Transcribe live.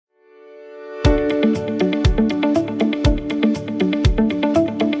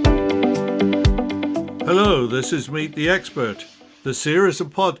Hello, this is Meet the Expert, the series of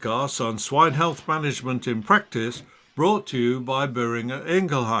podcasts on swine health management in practice brought to you by Boehringer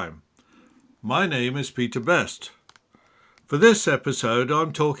Ingelheim. My name is Peter Best. For this episode,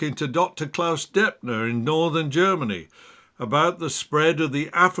 I'm talking to Dr. Klaus Deppner in northern Germany about the spread of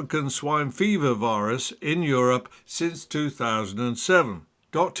the African swine fever virus in Europe since 2007.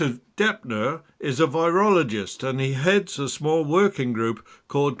 Dr. Deppner is a virologist and he heads a small working group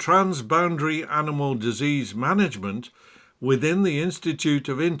called Transboundary Animal Disease Management within the Institute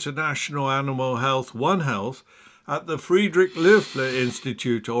of International Animal Health, One Health, at the Friedrich Loeffler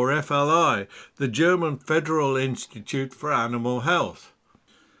Institute, or FLI, the German Federal Institute for Animal Health.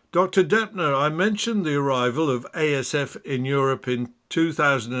 Dr. Deppner, I mentioned the arrival of ASF in Europe in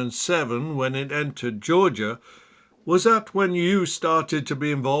 2007 when it entered Georgia. Was that when you started to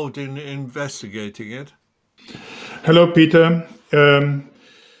be involved in investigating it? Hello, Peter.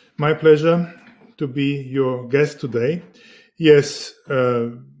 My pleasure to be your guest today. Yes,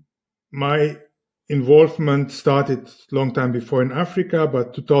 my involvement started a long time before in Africa,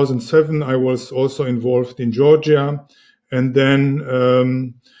 but 2007 I was also involved in Georgia and then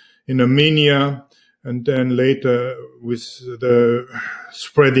in Armenia, and then later with the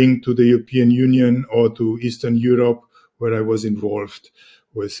spreading to the European Union or to Eastern Europe, where I was involved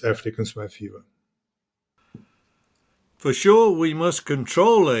with African swine fever. For sure, we must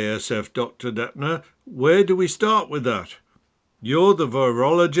control ASF, Dr. Deppner. Where do we start with that? You're the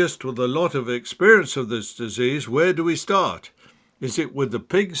virologist with a lot of experience of this disease. Where do we start? Is it with the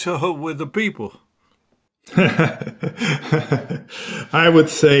pigs or with the people? I would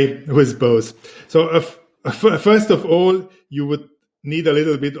say with both. So first of all, you would need a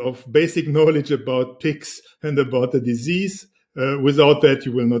little bit of basic knowledge about pigs and about the disease. Without that,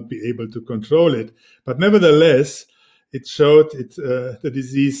 you will not be able to control it. But nevertheless, it showed the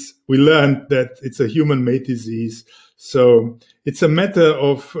disease. We learned that it's a human-made disease. So it's a matter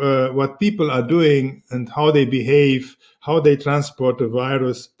of what people are doing and how they behave, how they transport the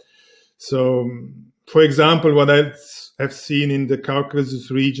virus. So, for example, what I have seen in the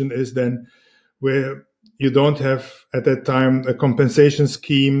Caucasus region is then where you don't have at that time a compensation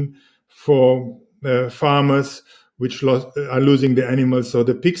scheme for farmers which are losing the animals. So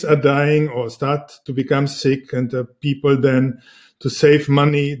the pigs are dying or start to become sick, and the people then, to save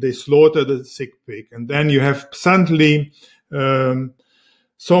money, they slaughter the sick pig. And then you have suddenly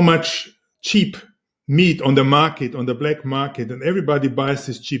so much cheap meat on the market, on the black market, and everybody buys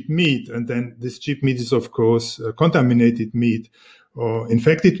this cheap meat. And then this cheap meat is, of course, contaminated meat or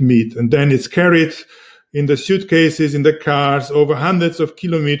infected meat. And then it's carried in the suitcases, in the cars, over hundreds of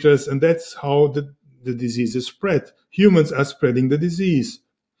kilometers. And that's how the disease is spread. Humans are spreading the disease,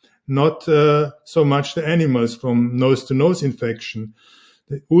 not so much the animals from nose-to-nose infection.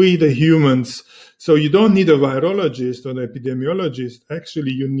 We, the humans. So you don't need a virologist or an epidemiologist.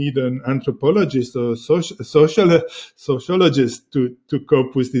 Actually, you need an anthropologist or sociologist to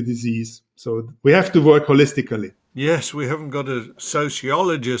cope with the disease. So we have to work holistically. Yes, we haven't got a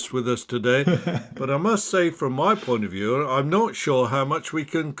sociologist with us today, but I must say from my point of view, I'm not sure how much we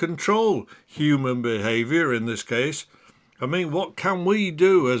can control human behaviour in this case. I mean, what can we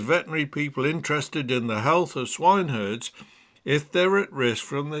do as veterinary people interested in the health of swine herds if they're at risk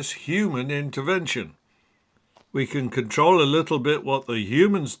from this human intervention? We can control a little bit what the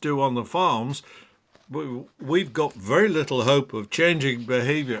humans do on the farms, but we've got very little hope of changing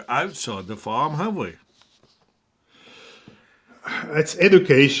behaviour outside the farm, have we? It's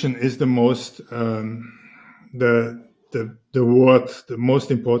education is the most the word, the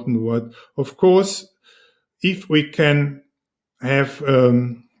most important word. Of course, if we can have a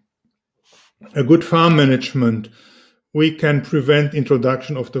good farm management, we can prevent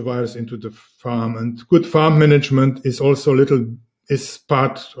introduction of the virus into the farm. And good farm management is also is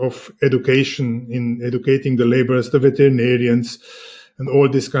part of education, in educating the laborers, the veterinarians, and all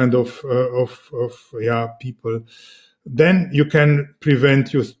this kind of people. Then you can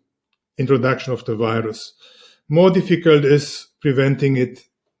prevent your introduction of the virus. More difficult is preventing it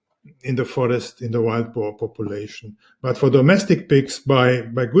in the forest, in the wild boar population. But for domestic pigs, by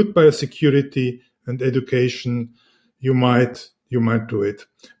good biosecurity and education, you might do it.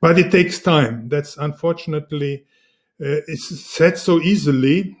 But it takes time. That's unfortunately, it's said so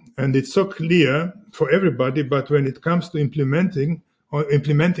easily and it's so clear for everybody. But when it comes to implementing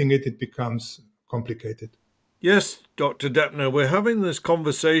it, it becomes complicated. Yes, Dr. Deppner, we're having this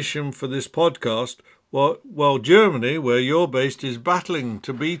conversation for this podcast while Germany, where you're based, is battling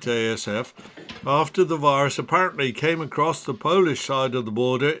to beat ASF after the virus apparently came across the Polish side of the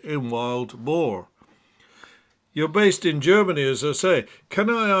border in wild boar. You're based in Germany, as I say. Can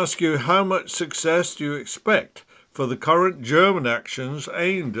I ask you how much success do you expect for the current German actions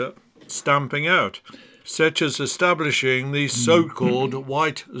aimed at stamping out, such as establishing these so-called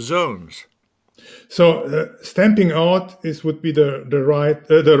white zones? So stamping out would be the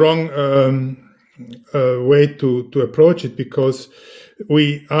wrong way to approach it, because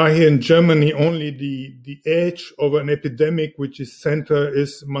we are here in Germany only the edge of an epidemic which is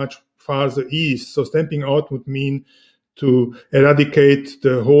much farther east. So stamping out would mean to eradicate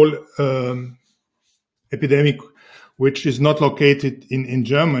the whole epidemic, which is not located in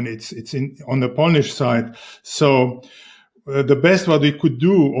Germany. It's on the Polish side. So the best what we could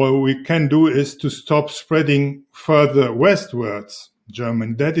do or we can do is to stop spreading further westwards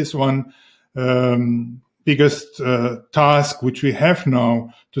Germany. That is one biggest task which we have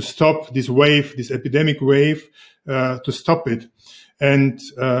now, to stop this wave, this epidemic wave, to stop it. And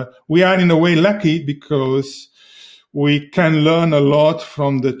we are in a way lucky, because we can learn a lot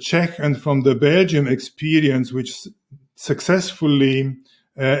from the Czech and from the Belgium experience, which successfully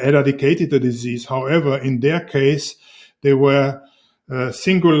eradicated the disease. However, in their case, they were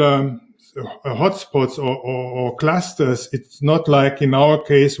singular hotspots or clusters. It's not like in our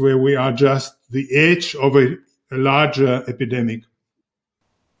case, where we are just the edge of a larger epidemic.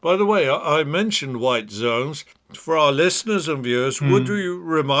 By the way, I mentioned white zones. For our listeners and viewers, would you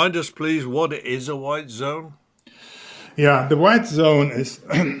remind us, please, what is a white zone? Yeah, the white zone is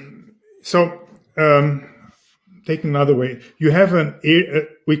so. Take another way. You have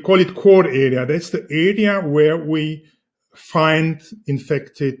we call it core area. That's the area where we find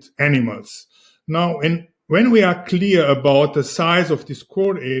infected animals. Now, when we are clear about the size of this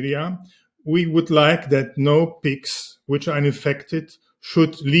core area, we would like that no pigs which are infected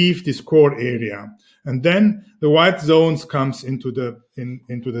should leave this core area. And then the white zones comes into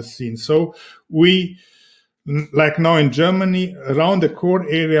the scene. So we, like now in Germany, around the core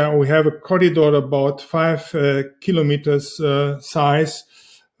area, we have a corridor about 5 kilometers size.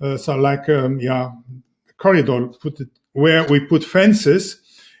 So like, a corridor where we put fences,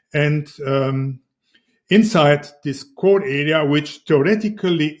 and inside this core area, which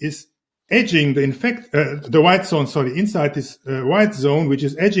theoretically is edging the white zone, inside this white zone, which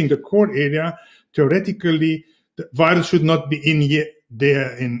is edging the core area, theoretically, the virus should not be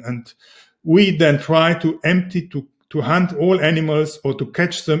there. And we then try to to hunt all animals or to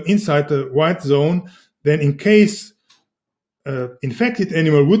catch them inside the white zone. Then in case infected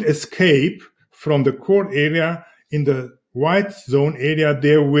animal would escape from the core area, in the white zone area,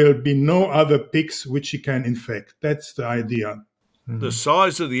 there will be no other pigs which he can infect. That's the idea. The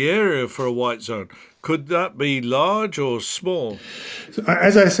size of the area for a white zone, could that be large or small? So,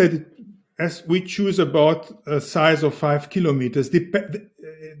 as I said, as we choose about a size of 5 kilometers,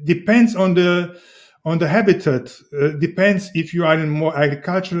 depends on the habitat. Depends if you are in a more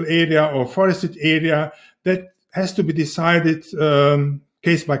agricultural area or forested area. That has to be decided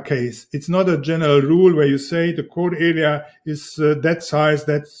case by case. It's not a general rule where you say the core area is that size,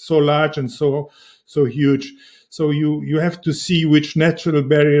 that's so large and so huge. So you have to see which natural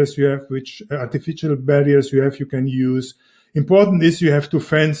barriers you have, which artificial barriers you have you can use. Important is you have to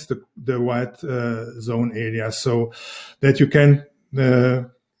fence the white zone area so that you can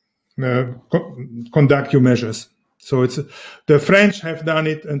conduct your measures. So the French have done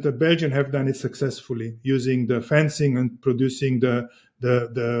it and the Belgians have done it successfully, using the fencing and producing the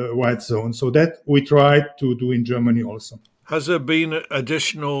white zone. So that we tried to do in Germany also. Has there been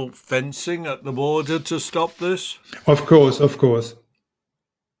additional fencing at the border to stop this? Of course.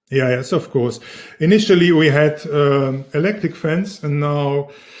 Yes, of course. Initially, we had electric fence, and now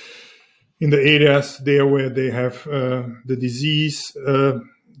in the areas there where they have the disease, the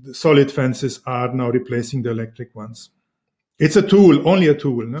solid fences are now replacing the electric ones. It's a tool, only a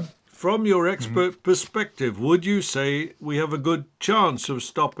tool. No? From your expert perspective, would you say we have a good chance of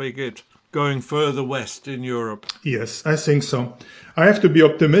stopping it going further west in Europe? Yes, I think so. I have to be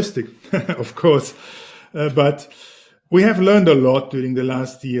optimistic, of course, but we have learned a lot during the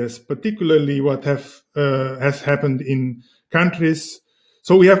last years, particularly what has happened in countries.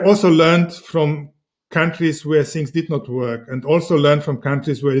 So we have also learned from countries where things did not work, and also learned from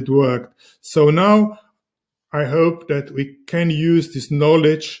countries where it worked. So now I hope that we can use this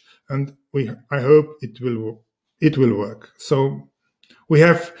knowledge, and I hope it will work. So we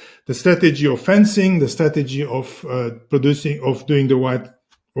have the strategy of fencing, the strategy of doing the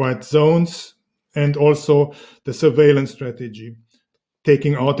white zones, and also the surveillance strategy,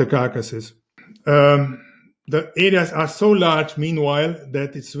 taking out the carcasses. The areas are so large, meanwhile,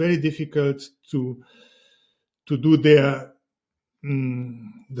 that it's very difficult to do the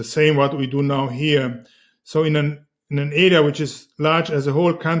same what we do now here. So in an area which is large as a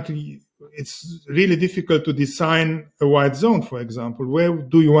whole country, it's really difficult to design a white zone, for example. Where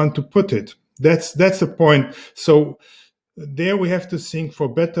do you want to put it? That's the point. So there we have to think for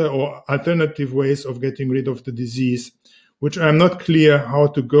better or alternative ways of getting rid of the disease, which I'm not clear how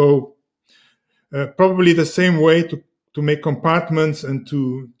to go. Probably the same way to make compartments and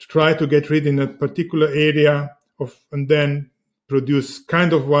to try to get rid in a particular area of, and then produce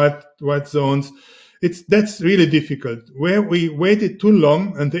kind of white zones. That's really difficult. Where we waited too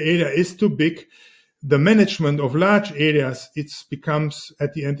long and the area is too big, the management of large areas, it becomes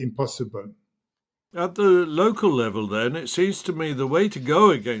at the end impossible. At the local level, then, it seems to me the way to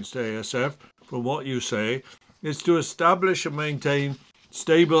go against ASF, from what you say, is to establish and maintain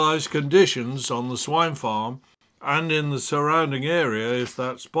stabilised conditions on the swine farm and in the surrounding area if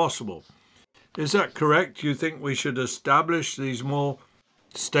that's possible. Is that correct? You think we should establish these more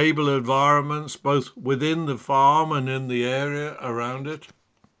stable environments both within the farm and in the area around it?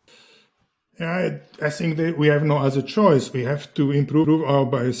 Yeah, I think that we have no other choice. We have to improve our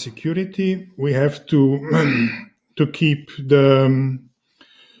biosecurity. We have to to keep the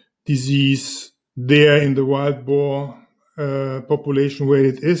disease there in the wild boar population where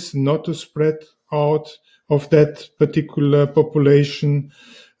it is, not to spread out of that particular population,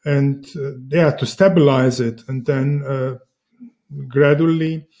 and to stabilize it, and then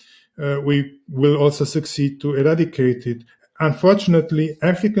gradually we will also succeed to eradicate it. Unfortunately,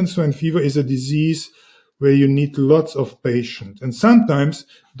 African swine fever is a disease where you need lots of patience, and sometimes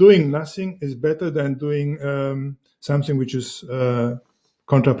doing nothing is better than doing something which is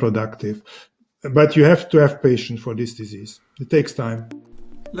counterproductive. But you have to have patience for this disease. It takes time.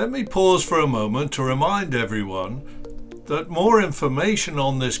 Let me pause for a moment to remind everyone that more information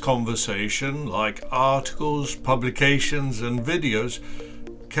on this conversation, like articles, publications and videos,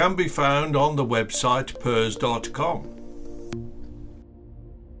 can be found on the website PRRS.com.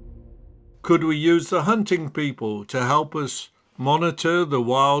 Could we use the hunting people to help us monitor the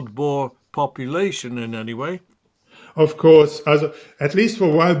wild boar population in any way? Of course, at least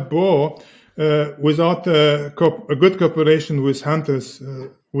for wild boar, without a good cooperation with hunters,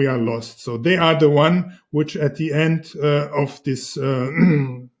 we are lost. So they are the one which at the end of this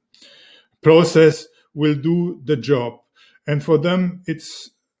process will do the job. And for them,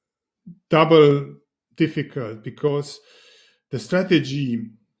 it's double difficult because the strategy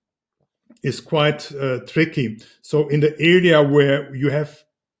is quite tricky. So in the area where you have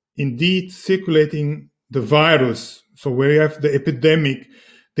indeed circulating the virus, so where you have the epidemic,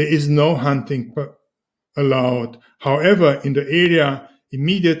 there is no hunting allowed. However, in the area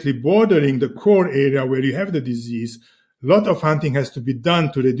immediately bordering the core area where you have the disease, a lot of hunting has to be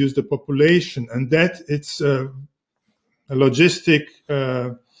done to reduce the population, and that it's a logistic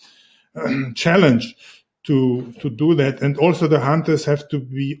challenge to do that. And also the hunters have to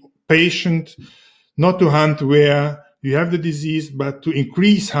be patient, not to hunt where you have the disease, but to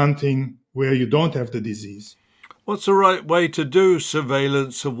increase hunting where you don't have the disease. What's the right way to do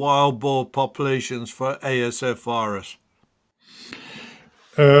surveillance of wild boar populations for ASF virus?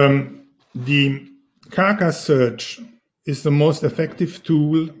 The carcass search is the most effective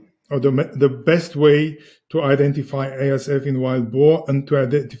tool or the best way to identify ASF in wild boar and to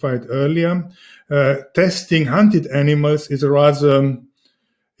identify it earlier. Testing hunted animals is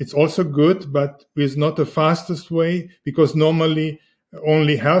it's also good, but is not the fastest way because normally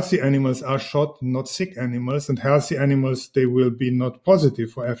only healthy animals are shot, not sick animals, and healthy animals, they will be not positive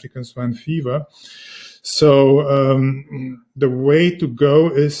for African swine fever. So the way to go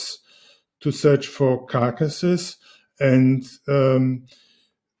is to search for carcasses, and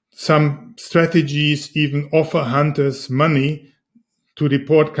some strategies even offer hunters money to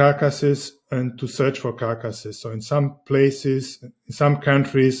report carcasses and to search for carcasses. So in some places, in some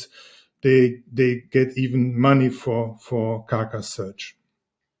countries, they get even money for carcass search.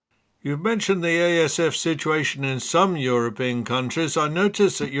 You've mentioned the ASF situation in some European countries. I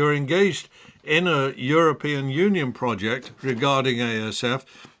noticed that you're engaged in a European Union project regarding ASF.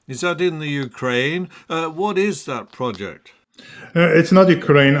 Is that in the Ukraine? What is that project? It's not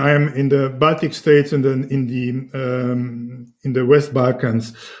Ukraine. I am in the Baltic states and in the West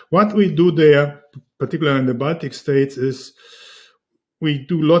Balkans. What we do there, particularly in the Baltic states, is we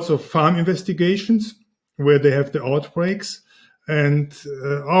do lots of farm investigations where they have the outbreaks, and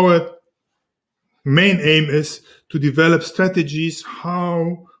our main aim is to develop strategies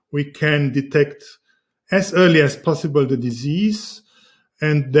how we can detect as early as possible the disease,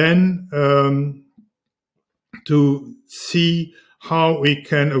 and then to see how we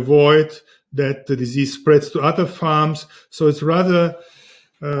can avoid that the disease spreads to other farms. So it's rather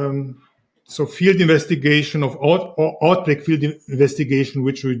So field investigation of outbreak field investigation,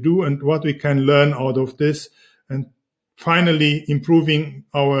 which we do, and what we can learn out of this, and finally improving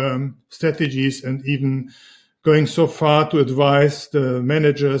our strategies and even going so far to advise the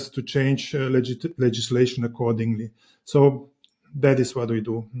managers to change legislation accordingly. So that is what we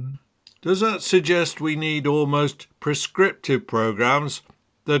do. Does that suggest we need almost prescriptive programs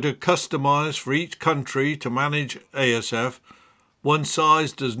that are customized for each country to manage ASF? One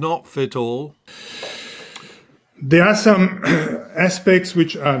size does not fit all. There are some aspects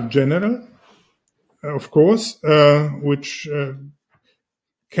which are general, of course, which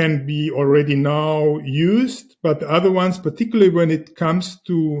can be already now used, but the other ones, particularly when it comes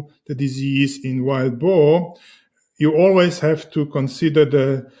to the disease in wild boar, you always have to consider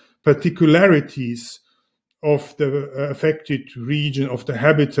the particularities of the affected region, of the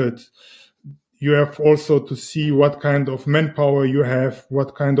habitat. You have also to see what kind of manpower you have,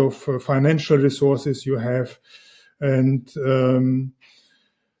 what kind of financial resources you have. And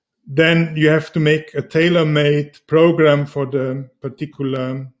then you have to make a tailor-made program for the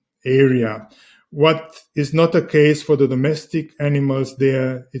particular area. What is not the case for the domestic animals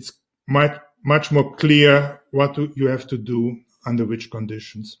there, it's much more clear what you have to do under which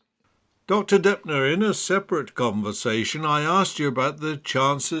conditions. Dr. Deppner, in a separate conversation, I asked you about the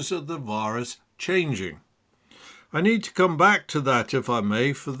chances of the virus changing. I need to come back to that, if I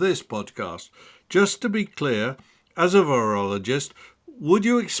may, for this podcast. Just to be clear, as a virologist, would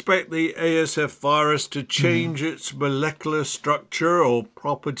you expect the ASF virus to change its molecular structure or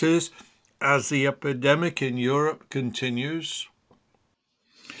properties as the epidemic in Europe continues?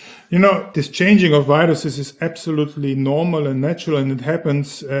 You know, this changing of viruses is absolutely normal and natural, and it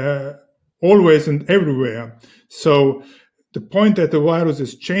happens always and everywhere. So the point that the virus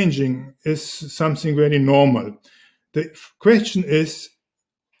is changing is something very normal. The question is,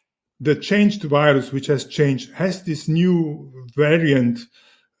 the changed virus, which has changed, has this new variant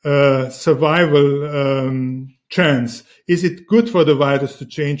survival chance? Is it good for the virus to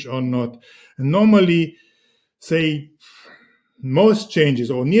change or not? And normally, say, most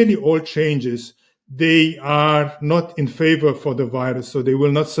changes or nearly all changes, they are not in favor for the virus, so they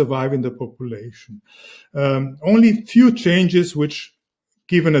will not survive in the population. Only few changes which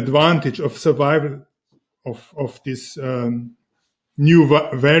give an advantage of survival of this new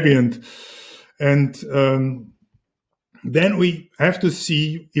variant. And then we have to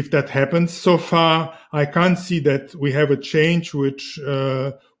see if that happens. So far, I can't see that we have a change which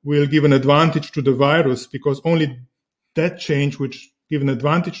will give an advantage to the virus, because only that change which give an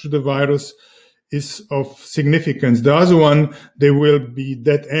advantage to the virus is of significance. The other one, they will be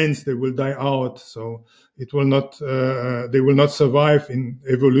dead ends, they will die out. So it will not, they will not survive in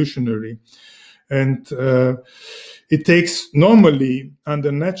evolutionary. And it takes normally,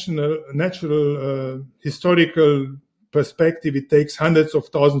 under natural historical perspective, it takes hundreds of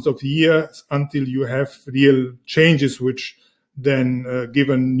thousands of years until you have real changes which then give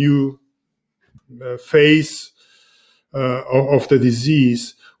a new phase of the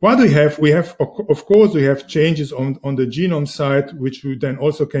disease. What we have, of course, we have changes on the genome side, which we then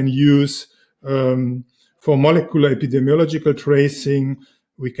also can use for molecular epidemiological tracing.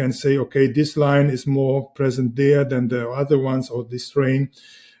 We can say, okay, this line is more present there than the other ones, or this strain.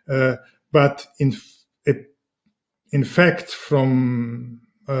 But in fact, from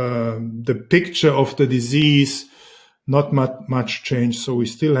the picture of the disease, not much change. So we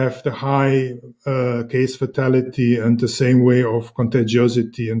still have the high case fatality and the same way of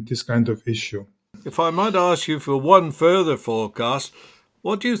contagiosity and this kind of issue. If I might ask you for one further forecast,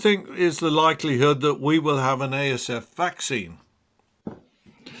 what do you think is the likelihood that we will have an ASF vaccine?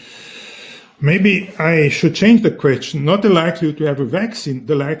 Maybe I should change the question. Not the likelihood to have a vaccine,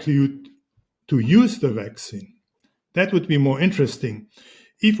 the likelihood to use the vaccine. That would be more interesting.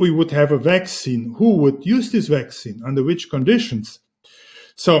 If we would have a vaccine, who would use this vaccine? Under which conditions?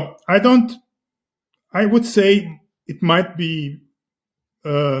 So I would say it might be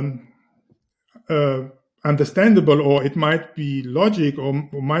understandable, or it might be logic, or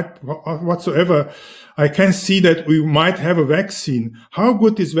might whatsoever. I can see that we might have a vaccine. How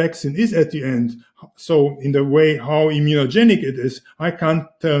good this vaccine is at the end, so in the way how immunogenic it is, I can't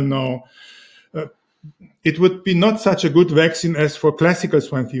tell now. It would be not such a good vaccine as for classical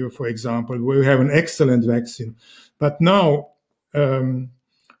swine fever, for example, where we have an excellent vaccine. But now,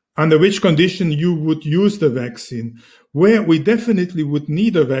 under which condition you would use the vaccine? Where we definitely would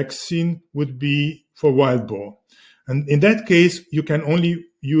need a vaccine would be for wild boar. And in that case, you can only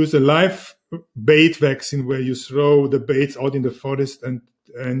use a live bait vaccine, where you throw the baits out in the forest and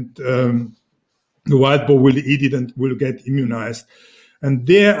the wild boar will eat it and will get immunized. And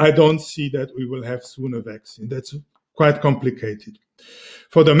there I don't see that we will have soon a vaccine. That's quite complicated.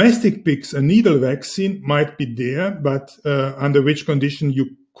 For domestic pigs, a needle vaccine might be there, but under which condition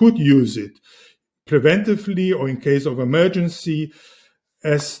you could use it preventively or in case of emergency.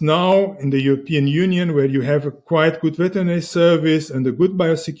 As now in the European Union, where you have a quite good veterinary service and a good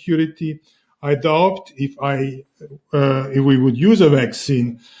biosecurity, I doubt if we would use a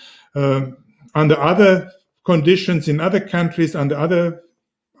vaccine under other conditions in other countries.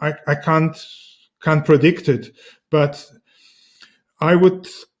 I can't predict it, but I would.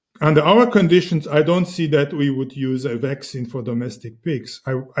 Under our conditions, I don't see that we would use a vaccine for domestic pigs.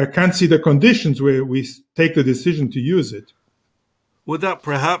 I can't see the conditions where we take the decision to use it. Would that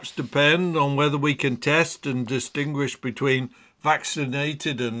perhaps depend on whether we can test and distinguish between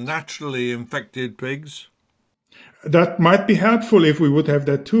vaccinated and naturally infected pigs? That might be helpful if we would have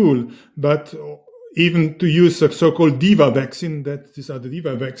that tool, but even to use a so-called DIVA vaccine, these are the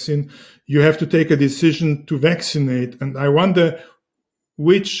DIVA vaccine, you have to take a decision to vaccinate. And I wonder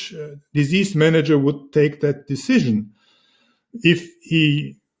which disease manager would take that decision. If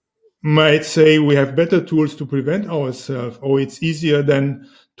he might say we have better tools to prevent ourselves, or it's easier than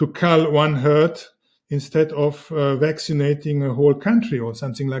to cull one herd instead of vaccinating a whole country or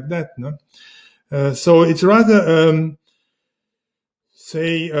something like that. No? So it's rather,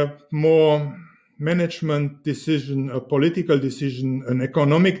 a more management decision, a political decision, an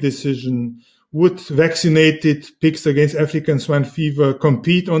economic decision. Would vaccinated pigs against African swine fever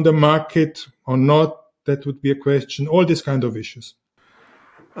compete on the market or not? That would be a question. All these kind of issues.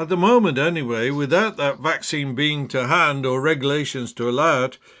 At the moment, anyway, without that vaccine being to hand or regulations to allow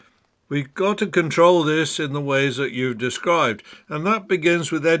it, we've got to control this in the ways that you've described. And that begins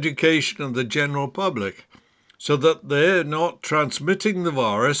with education of the general public, so that they're not transmitting the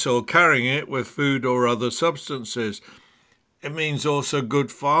virus or carrying it with food or other substances. It means also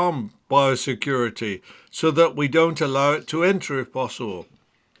good farm biosecurity, so that we don't allow it to enter if possible.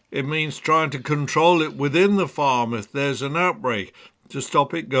 It means trying to control it within the farm if there's an outbreak, to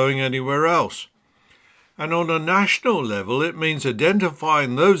stop it going anywhere else. And on a national level, it means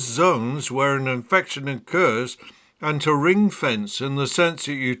identifying those zones where an infection occurs and to ring fence in the sense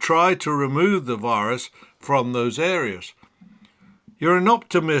that you try to remove the virus from those areas. You're an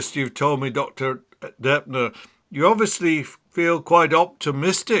optimist, you've told me, Dr. Deppner. You obviously feel quite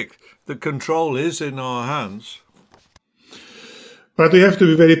optimistic that control is in our hands. But we have to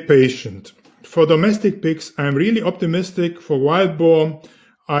be very patient. For domestic pigs, I'm really optimistic. For wild boar,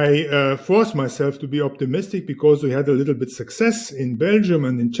 I force myself to be optimistic because we had a little bit success in Belgium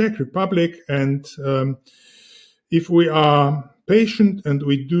and in Czech Republic. And if we are patient and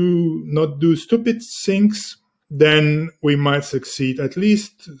we do not do stupid things, then we might succeed, at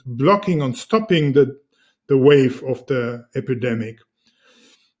least blocking and stopping the wave of the epidemic.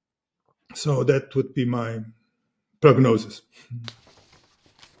 So that would be my prognosis.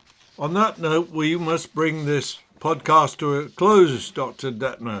 On that note, we must bring this podcast to a close, Dr.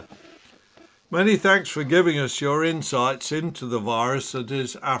 Dettner. Many thanks for giving us your insights into the virus that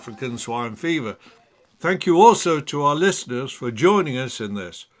is African swine fever. Thank you also to our listeners for joining us in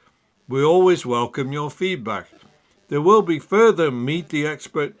this. We always welcome your feedback. There will be further Meet the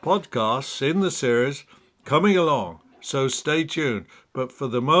Expert podcasts in the series coming along, so stay tuned. But for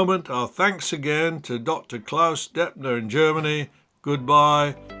the moment, our thanks again to Dr. Klaus Deppner in Germany.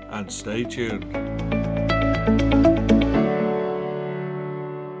 Goodbye and stay tuned.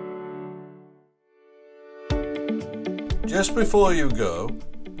 Just before you go,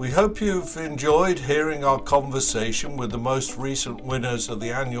 we hope you've enjoyed hearing our conversation with the most recent winners of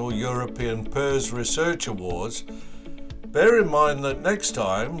the annual European PRRS Research Awards. Bear in mind that next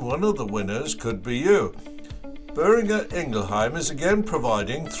time, one of the winners could be you. Boehringer Ingelheim is again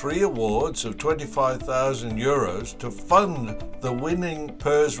providing 3 awards of €25,000 to fund the winning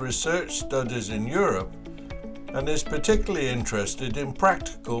PRRS research studies in Europe, and is particularly interested in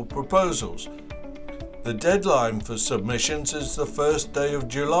practical proposals. The deadline for submissions is the 1st day of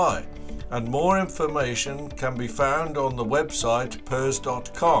July, and more information can be found on the website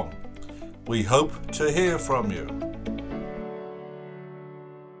PRRS.com. We hope to hear from you.